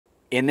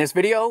In this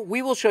video,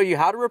 we will show you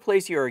how to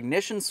replace your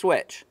ignition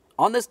switch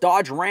on this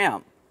Dodge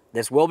Ram.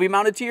 This will be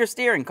mounted to your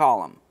steering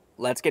column.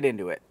 Let's get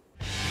into it.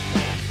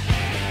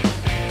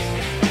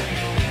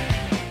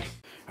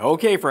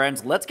 Okay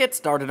friends, let's get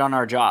started on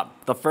our job.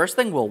 The first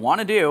thing we'll want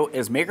to do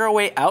is make our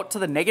way out to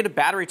the negative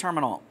battery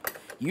terminal.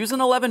 Use an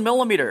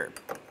 11mm.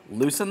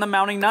 Loosen the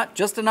mounting nut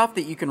just enough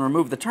that you can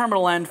remove the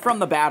terminal end from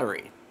the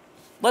battery.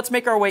 Let's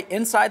make our way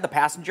inside the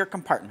passenger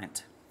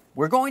compartment.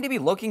 We're going to be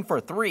looking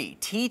for 3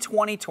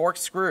 T20 Torx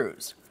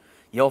screws.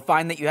 You'll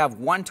find that you have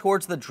one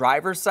towards the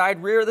driver's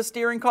side rear of the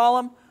steering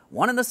column,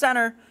 one in the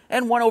center,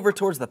 and one over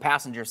towards the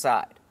passenger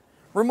side.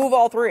 Remove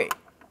all 3.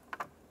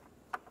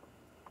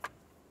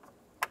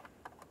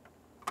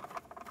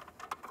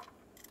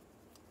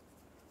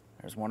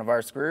 There's one of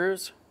our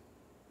screws.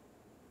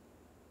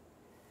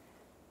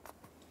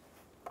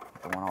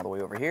 The one all the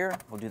way over here.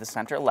 We'll do the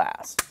center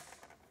last.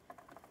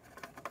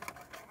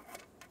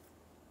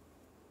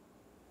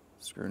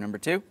 Screw number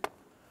 2.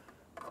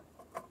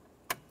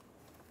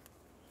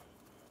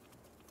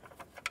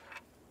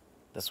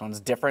 This one's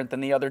different than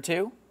the other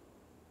 2.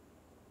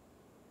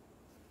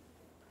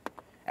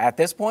 At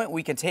this point,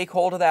 we can take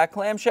hold of that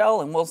clamshell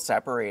and we'll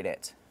separate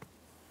it.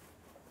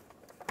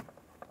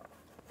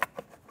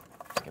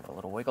 Just give it a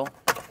little wiggle.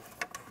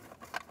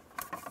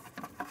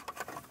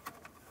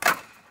 There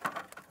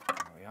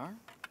we are.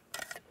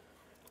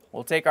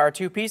 We'll take our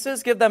 2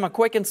 pieces, give them a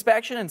quick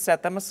inspection, and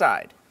set them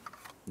aside.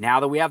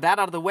 Now that we have that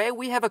out of the way,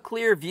 we have a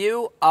clear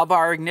view of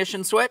our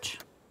ignition switch.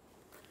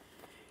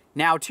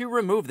 Now to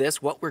remove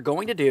this, what we're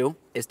going to do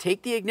is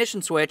take the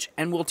ignition switch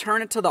and we'll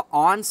turn it to the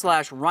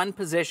on/run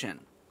position.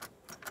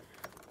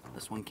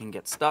 This one can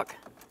get stuck.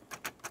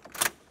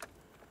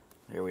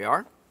 There we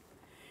are.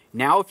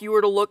 Now if you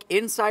were to look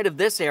inside of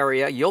this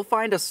area, you'll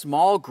find a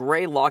small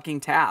gray locking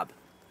tab.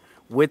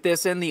 With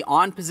this in the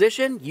on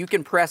position, you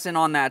can press in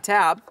on that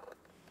tab.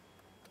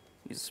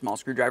 Use a small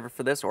screwdriver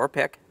for this or a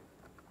pick.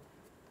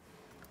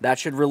 That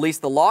should release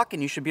the lock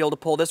and you should be able to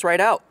pull this right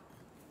out.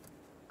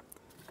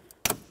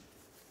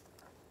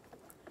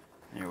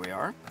 There we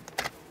are.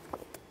 At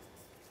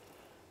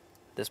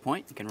this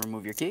point, you can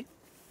remove your key.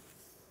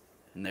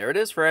 And there it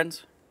is,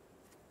 friends.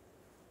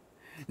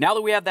 Now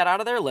that we have that out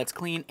of there, let's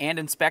clean and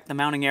inspect the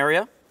mounting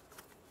area.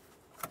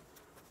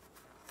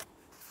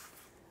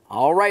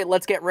 All right,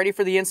 let's get ready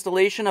for the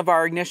installation of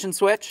our ignition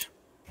switch.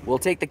 We'll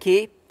take the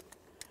key,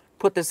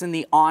 put this in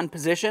the on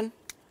position.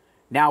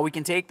 Now we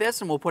can take this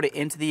and we'll put it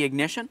into the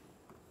ignition.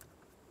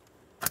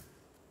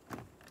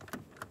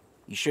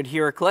 You should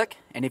hear a click,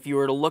 and if you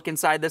were to look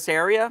inside this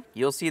area,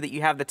 you'll see that you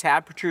have the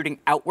tab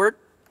protruding outward.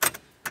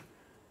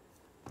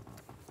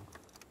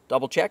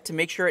 Double check to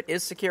make sure it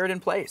is secured in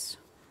place.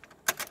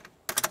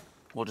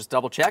 We'll just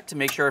double check to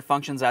make sure it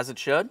functions as it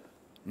should.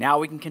 Now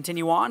we can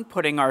continue on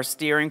putting our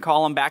steering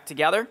column back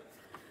together.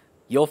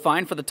 You'll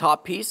find for the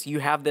top piece, you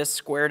have this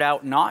squared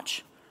out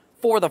notch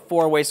for the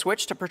 4-way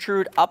switch to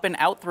protrude up and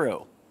out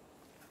through.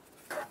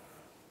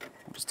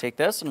 Just take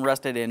this and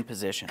rest it in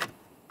position.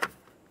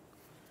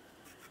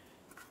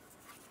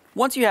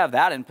 Once you have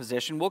that in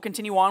position, we'll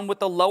continue on with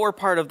the lower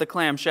part of the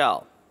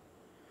clamshell.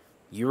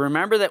 You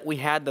remember that we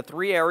had the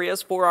 3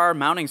 areas for our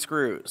mounting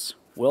screws.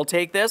 We'll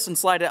take this and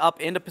slide it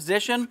up into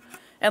position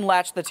and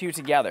latch the 2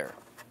 together.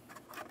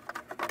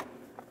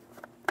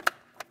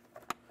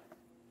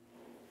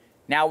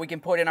 Now we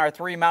can put in our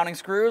 3 mounting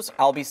screws.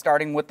 I'll be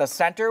starting with the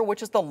center,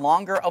 which is the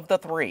longer of the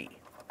 3.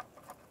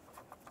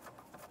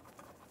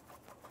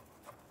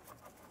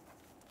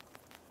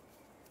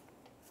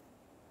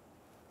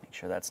 Make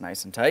sure that's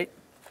nice and tight.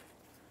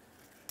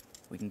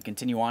 We can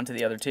continue on to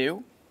the other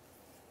 2.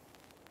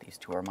 These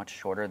 2 are much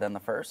shorter than the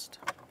first.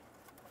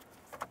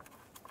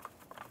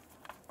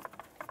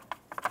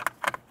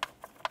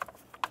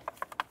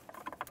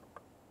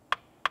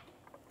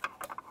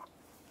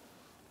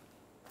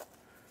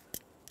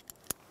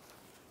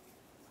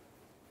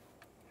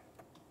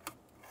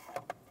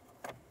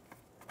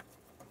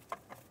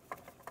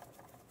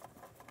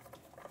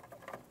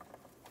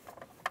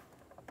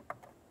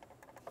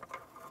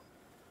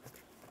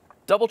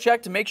 Double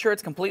check to make sure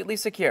it's completely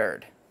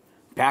secured.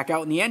 Back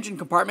out in the engine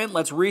compartment,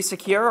 let's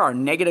re-secure our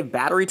negative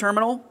battery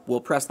terminal.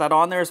 We'll press that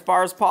on there as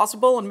far as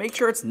possible and make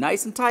sure it's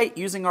nice and tight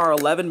using our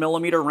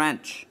 11mm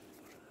wrench.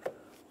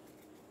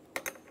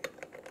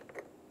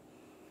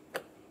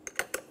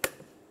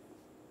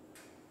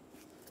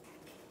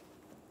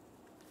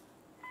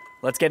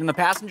 Let's get in the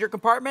passenger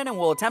compartment and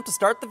we'll attempt to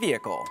start the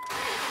vehicle.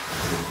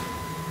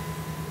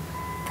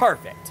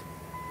 Perfect.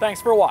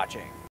 Thanks for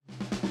watching.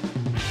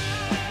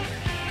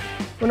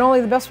 When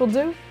only the best will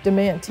do,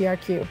 demand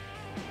TRQ.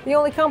 The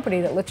only company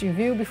that lets you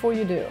view before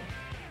you do.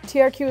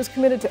 TRQ is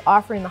committed to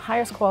offering the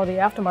highest quality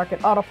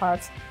aftermarket auto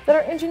parts that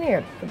are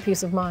engineered for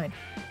peace of mind.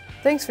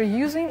 Thanks for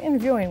using and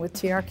viewing with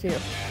TRQ.